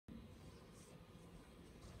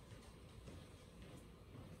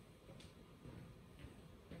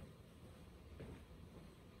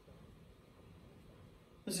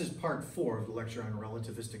This is part 4 of the lecture on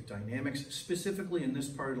relativistic dynamics. Specifically in this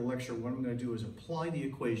part of the lecture, what I'm going to do is apply the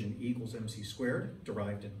equation E equals mc squared,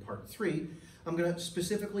 derived in part 3. I'm going to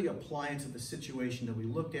specifically apply it to the situation that we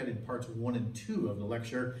looked at in parts 1 and 2 of the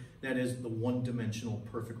lecture, that is the one-dimensional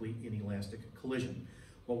perfectly inelastic collision.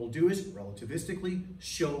 What we'll do is relativistically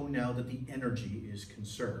show now that the energy is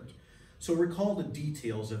conserved. So recall the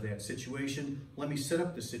details of that situation. Let me set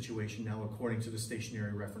up the situation now according to the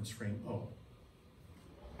stationary reference frame O.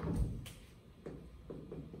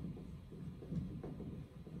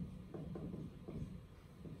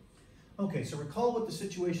 Okay, so recall what the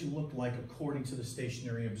situation looked like according to the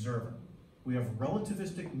stationary observer. We have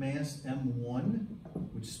relativistic mass m1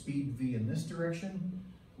 with speed v in this direction,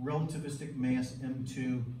 relativistic mass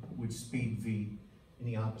m2 with speed v in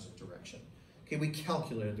the opposite direction. Okay, we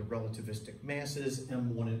calculated the relativistic masses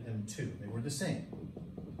m1 and m2. They were the same.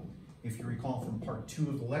 If you recall from part 2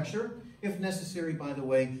 of the lecture, if necessary, by the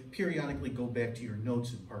way, periodically go back to your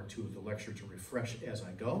notes in part 2 of the lecture to refresh as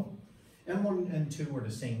I go. M1 and M2 are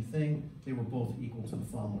the same thing. They were both equal to the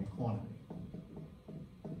following quantity.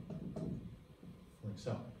 Like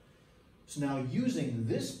so. So now using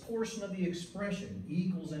this portion of the expression, E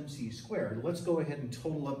equals mc squared, let's go ahead and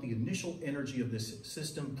total up the initial energy of this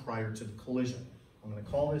system prior to the collision. I'm going to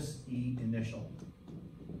call this E initial.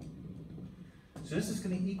 So this is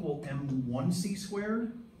going to equal m1c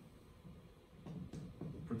squared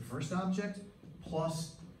for the first object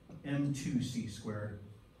plus m2c squared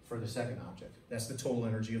for the second object. That's the total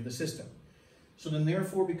energy of the system. So then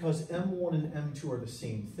therefore, because m1 and m2 are the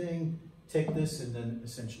same thing, take this and then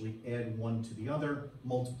essentially add one to the other,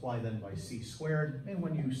 multiply then by c squared, and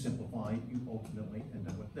when you simplify, you ultimately end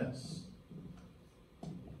up with this.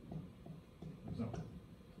 So.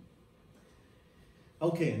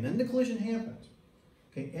 Okay, and then the collision happened.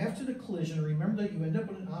 Okay, after the collision, remember that you end up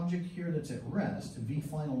with an object here that's at rest. V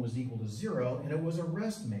final was equal to 0, and it was a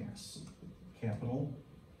rest mass, capital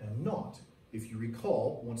M0. If you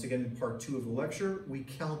recall, once again in part 2 of the lecture, we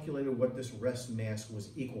calculated what this rest mass was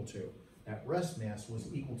equal to. That rest mass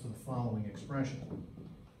was equal to the following expression.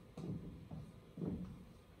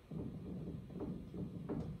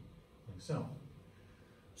 Like so.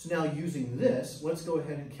 So now using this, let's go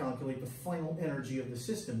ahead and calculate the final energy of the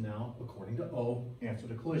system now, according to O, after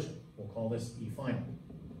the collision. We'll call this E final.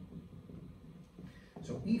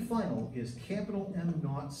 So E final is capital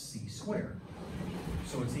M0 C squared.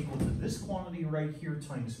 So it's equal to this quantity right here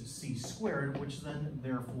times C squared, which then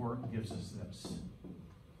therefore gives us this.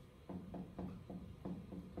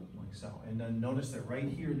 Like so. And then notice that right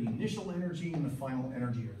here, the initial energy and the final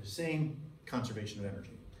energy are the same, conservation of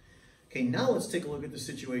energy. Okay, now let's take a look at the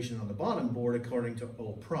situation on the bottom board according to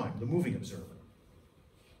O prime, the moving observer.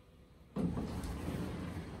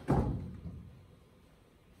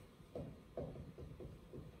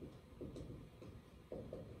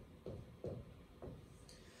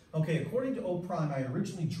 Okay, according to O prime, I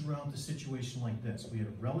originally drew out the situation like this. We had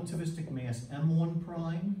a relativistic mass M1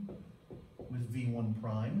 prime with V1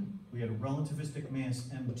 prime. We had a relativistic mass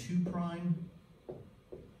M2 prime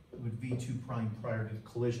with V2 prime prior to the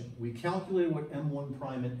collision. We calculated what M1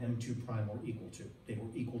 prime and M2 prime were equal to. They were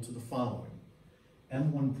equal to the following.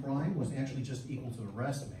 M1 prime was actually just equal to the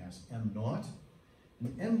rest mass, M0,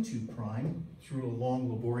 and M2 prime, through a long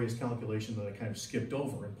laborious calculation that I kind of skipped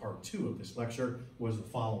over in part 2 of this lecture, was the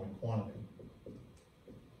following quantity.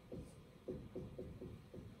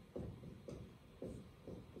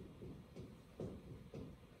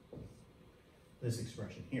 This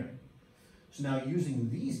expression here. So now using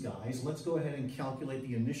these guys, let's go ahead and calculate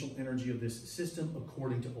the initial energy of this system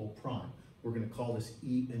according to O prime. We're going to call this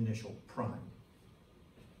E initial prime.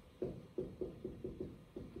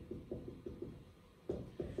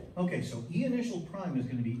 Okay, so E initial prime is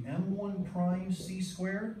going to be M1 prime C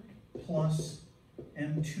squared plus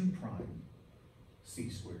M2 prime C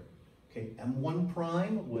squared. Okay, M1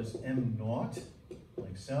 prime was M0,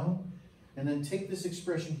 like so. And then take this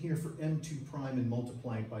expression here for M2 prime and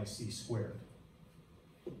multiply it by C squared.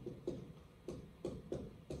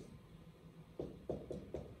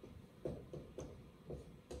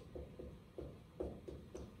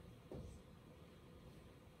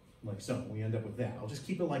 Like so, we end up with that. I'll just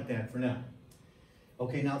keep it like that for now.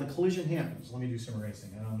 Okay, now the collision happens. Let me do some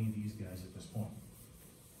erasing. I don't need these guys at this point.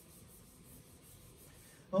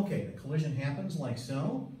 Okay, the collision happens like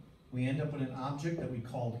so. We end up with an object that we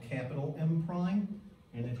called capital M prime,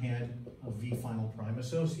 and it had a V final prime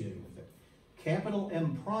associated with it. Capital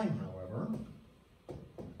M prime, however,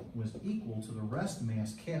 was equal to the rest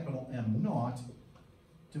mass capital M0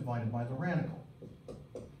 divided by the radical.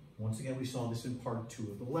 Once again, we saw this in part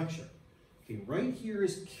 2 of the lecture. Okay, right here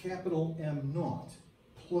is capital M0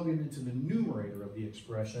 plug it into the numerator of the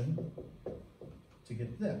expression to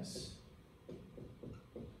get this.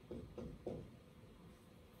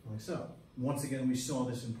 Like so. Once again, we saw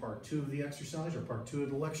this in part 2 of the exercise, or part 2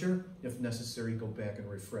 of the lecture. If necessary, go back and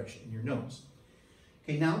refresh in your notes.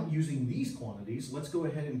 Okay, now using these quantities, let's go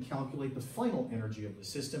ahead and calculate the final energy of the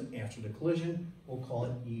system after the collision. We'll call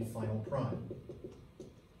it E final prime.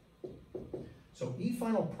 So E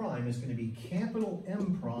final prime is going to be capital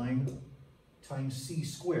M prime times C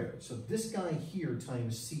squared. So this guy here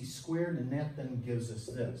times C squared, and that then gives us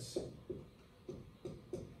this.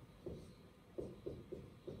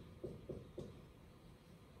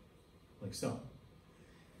 Like so.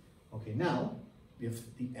 Okay, now,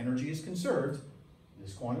 if the energy is conserved,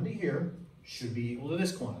 this quantity here should be equal to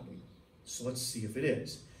this quantity. So let's see if it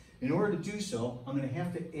is. In order to do so, I'm going to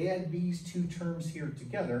have to add these two terms here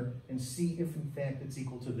together and see if in fact it's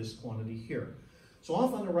equal to this quantity here. So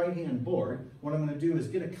off on the right-hand board, what I'm going to do is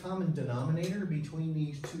get a common denominator between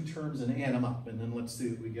these two terms and add them up, and then let's see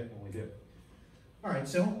what we get when we do. All right,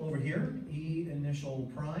 so over here, E initial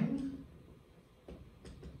prime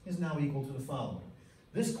is now equal to the following.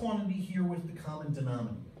 This quantity here with the common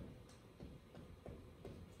denominator.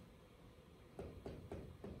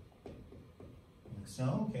 Like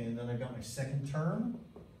so, okay, and then I've got my second term.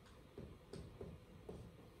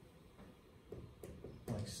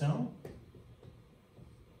 Like so.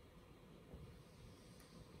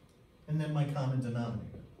 And then my common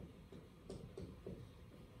denominator.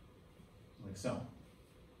 Like so.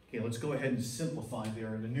 Okay, let's go ahead and simplify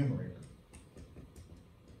there in the numerator.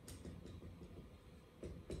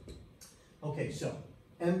 Okay, so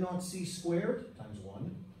m naught c squared times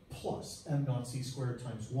 1 plus m naught c squared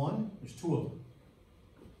times 1, there's two of them.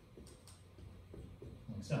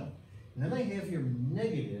 Like so. And then I have here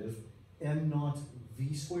negative m naught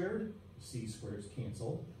v squared, c squareds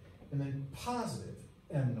cancel, and then positive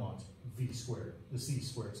m naught v squared, the c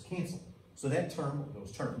squareds cancel. So that term, or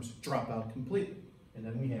those terms, drop out completely. And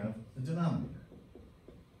then we have the denominator.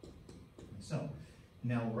 So,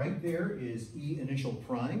 now right there is E initial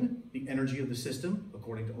prime, the energy of the system,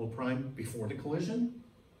 according to O prime before the collision.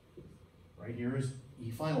 Right here is E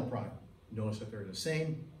final prime. Notice that they're the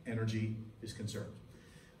same, energy is conserved.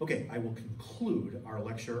 Okay, I will conclude our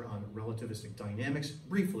lecture on relativistic dynamics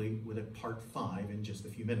briefly with a part 5 in just a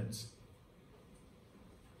few minutes.